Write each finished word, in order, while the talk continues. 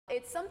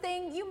It's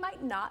something you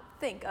might not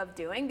think of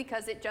doing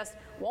because it just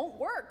won't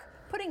work.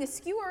 Putting a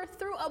skewer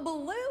through a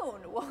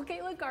balloon. Well,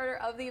 Caitlyn Carter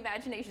of the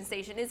Imagination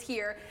Station is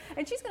here,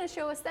 and she's going to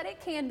show us that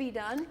it can be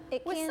done.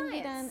 It can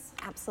be done,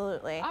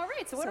 absolutely. All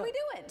right, so what are we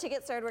doing? To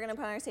get started, we're going to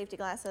put on our safety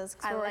glasses.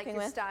 I like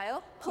your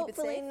style.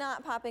 Hopefully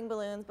not popping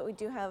balloons, but we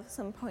do have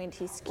some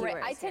pointy skewers.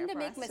 Right, I tend to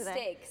make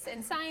mistakes,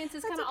 and science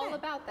is kind of all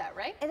about that,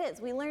 right? It is.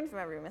 We learn from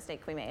every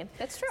mistake we made.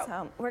 That's true.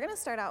 So we're going to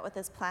start out with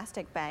this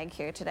plastic bag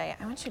here today.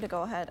 I want you to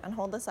go ahead and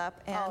hold this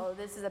up. And oh,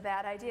 this is a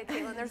bad idea,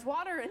 Caitlyn. There's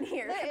water in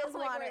here. There is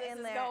water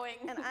in there.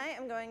 And I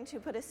am going to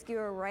put a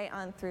skewer right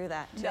on through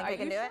that. Do you think I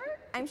can do it?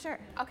 I'm sure.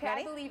 Okay,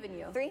 ready? I believe in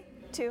you. 3,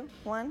 2,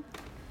 1.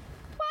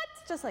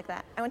 What? Just like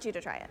that. I want you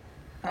to try it.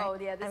 Oh,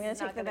 yeah, this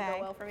is not going to go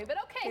well for me. But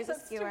okay,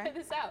 let's try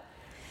this out.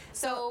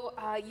 So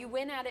you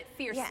win at it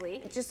fiercely.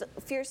 Yeah, just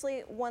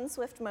fiercely, one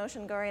swift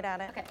motion, go right at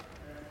it. Okay.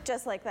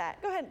 Just like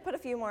that. Go ahead and put a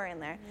few more in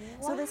there.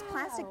 Wow. So this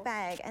plastic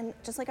bag, and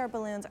just like our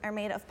balloons, are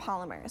made of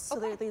polymers. So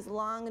they're these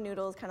long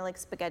noodles, kind of like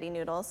spaghetti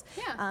noodles.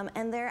 Yeah.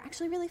 And they're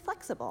actually really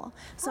flexible.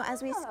 So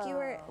as we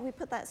skewer, we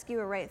put that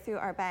skewer right through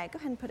our bag. Go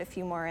ahead and put a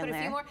few more in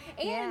there. Put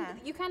a few more. And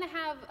you kind of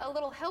have a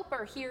little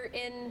helper here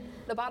in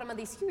the bottom of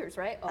these skewers,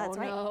 right? Oh, that's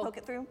right. No. Poke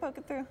it through, poke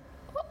it through.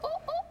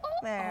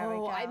 There we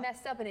go. I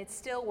messed up and it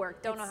still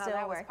worked. Don't know how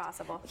that was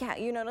possible. Yeah,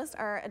 you noticed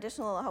our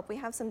additional help. We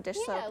have some dish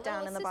soap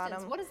down in the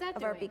bottom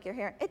of our beaker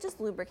here. It just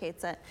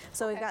lubricates it.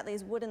 So we've got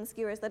these wooden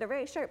skewers that are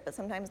very sharp, but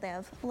sometimes they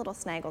have little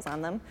snaggles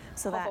on them.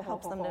 So that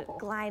helps them to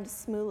glide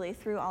smoothly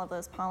through all of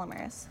those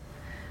polymers.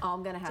 Oh,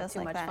 I'm going to have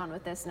too much fun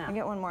with this now. I'll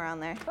get one more on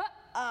there.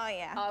 Oh,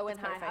 yeah. Oh, I went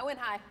high. I went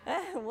high.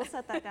 We'll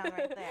set that down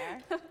right there.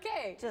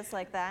 Okay. Just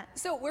like that.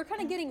 So we're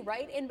kind of getting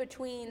right in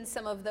between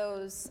some of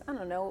those, I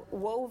don't know,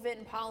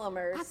 woven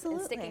polymers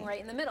and sticking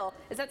right in the middle.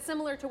 Is that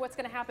similar to what's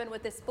going to happen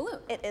with this balloon?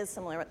 It is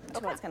similar to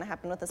what's going to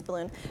happen with this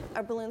balloon.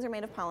 Our balloons are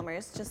made of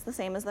polymers, just the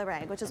same as the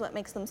rag, which is what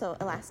makes them so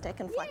elastic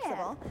and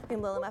flexible. You can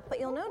blow them up. But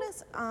you'll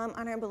notice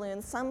on our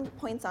balloons, some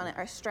points on it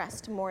are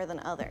stressed more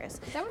than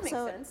others. That would make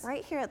sense.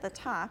 Right here at the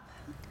top,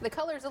 the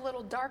color's a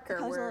little darker.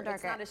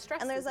 It's not as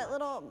stressed. And there's that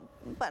little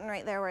button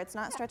right there where it's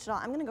not stretched at all.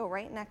 I'm going to go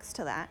right next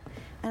to that,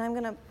 and I'm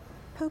going to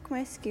poke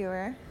my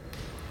skewer,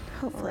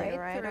 hopefully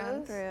right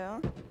on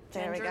through.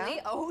 There we go.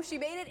 Oh, she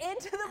made it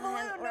into the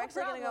balloon. We're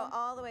actually going to go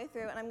all the way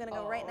through, and I'm going to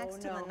go right next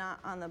to the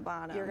knot on the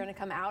bottom. You're going to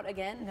come out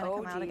again? I'm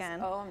going to come out again.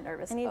 Oh, I'm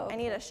nervous. I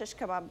need a shish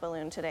kebab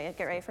balloon today.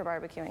 Get ready for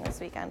barbecuing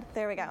this weekend.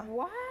 There we go.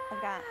 Wow.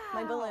 I've got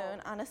my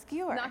balloon on a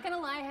skewer. Not going to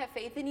lie, I have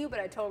faith in you, but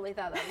I totally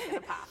thought that was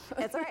going to pop.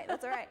 It's all right.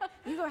 That's all right.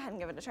 You go ahead and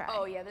give it a try.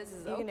 Oh, yeah, this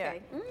is okay. You can do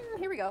it.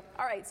 Here we go.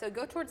 All right, so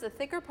go towards the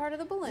thicker part of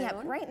the balloon. Yeah,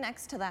 right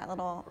next to that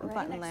little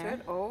button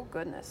there. Oh,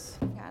 goodness.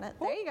 Got it.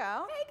 There you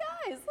go.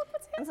 Hey, guys, look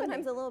what's happening. And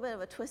sometimes a little bit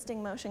of a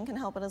twisting motion can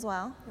help it as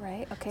well.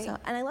 Right, okay. So,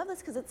 and I love this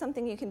because it's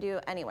something you can do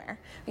anywhere.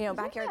 You know,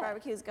 backyard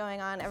barbecues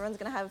going on, everyone's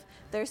going to have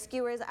their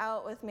skewers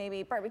out with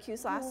maybe barbecue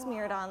sauce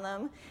smeared on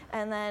them,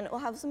 and then we'll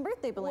have some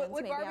birthday balloons.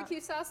 Would barbecue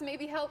sauce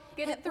maybe help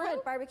get it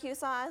through? Barbecue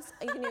sauce,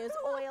 you can use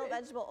oil,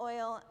 vegetable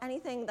oil,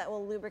 anything that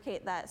will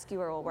lubricate that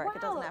skewer will work.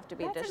 It doesn't have to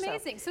be dish soap. That's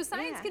amazing. So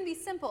science can be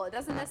simple. It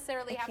doesn't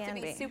necessarily have to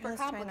be super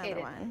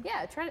complicated.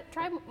 Yeah,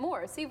 try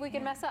more. See if we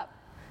can mess up.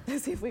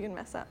 See if we can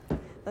mess up.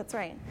 That's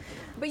right.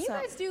 But you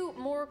guys do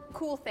more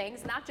cool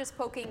things, not just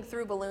poking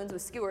through balloons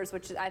with skewers,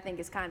 which I think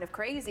is kind of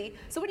crazy.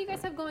 So what do you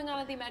guys have going on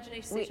at the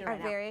Imagination Station right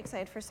now? We are very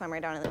excited for summer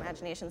down at the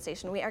Imagination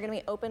Station. We are going to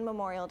be open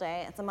Memorial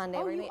Day. It's a Monday.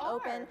 We're going to be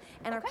open,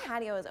 and our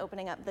patio is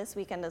opening up this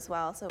weekend as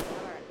well. So we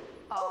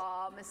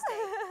have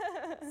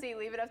mistake. See,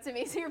 leave it up to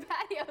me. So your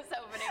patio's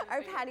opening.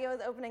 Our patio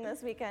is opening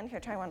this weekend. Here,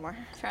 try one more.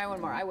 Try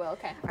one more. I will.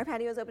 Okay. Our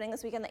patio is opening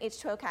this weekend, the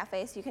H2O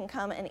Cafe, so you can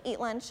come and eat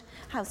lunch,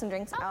 have some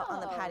drinks out on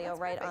the patio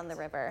right on the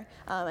river.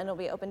 And it'll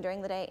be open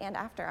during the day and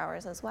after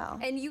hours as well.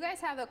 And you guys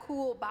have a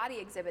cool body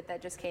exhibit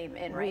that just came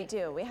in, right? We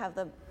do. We have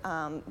the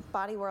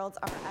Body Worlds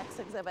RX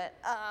exhibit.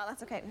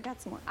 That's okay. We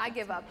got some more. I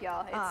give up,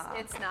 y'all.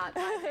 It's not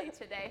my day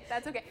today.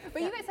 That's okay.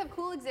 But you guys have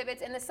cool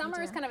exhibits, and the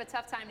summer is kind of a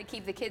tough time to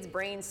keep the kids'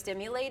 brains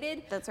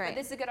stimulated. That's right. But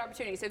this is a good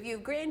opportunity. So if you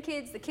have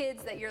grandkids, the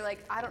kids that you're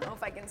like, I don't know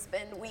if I can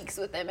spend weeks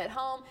with them at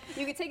home,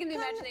 you can take them to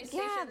the Imagination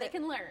Station. They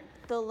can learn.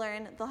 They'll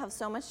learn. They'll have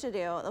so much to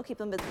do. They'll keep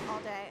them busy all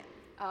day.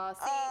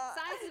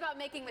 Science is about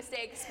making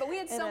mistakes, but we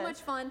had so much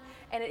fun,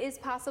 and it is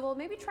possible.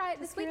 Maybe try it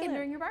this weekend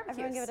during your barbecues.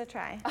 Everyone give it a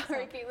try. All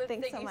right, Caitlyn,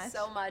 thank you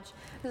so much.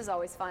 This is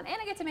always fun, and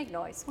I get to make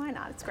noise. Why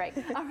not? It's great.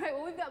 All right,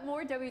 well, we've got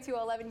more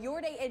W211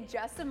 Your Day in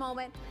just a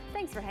moment.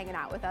 Thanks for hanging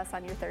out with us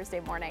on your Thursday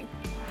morning.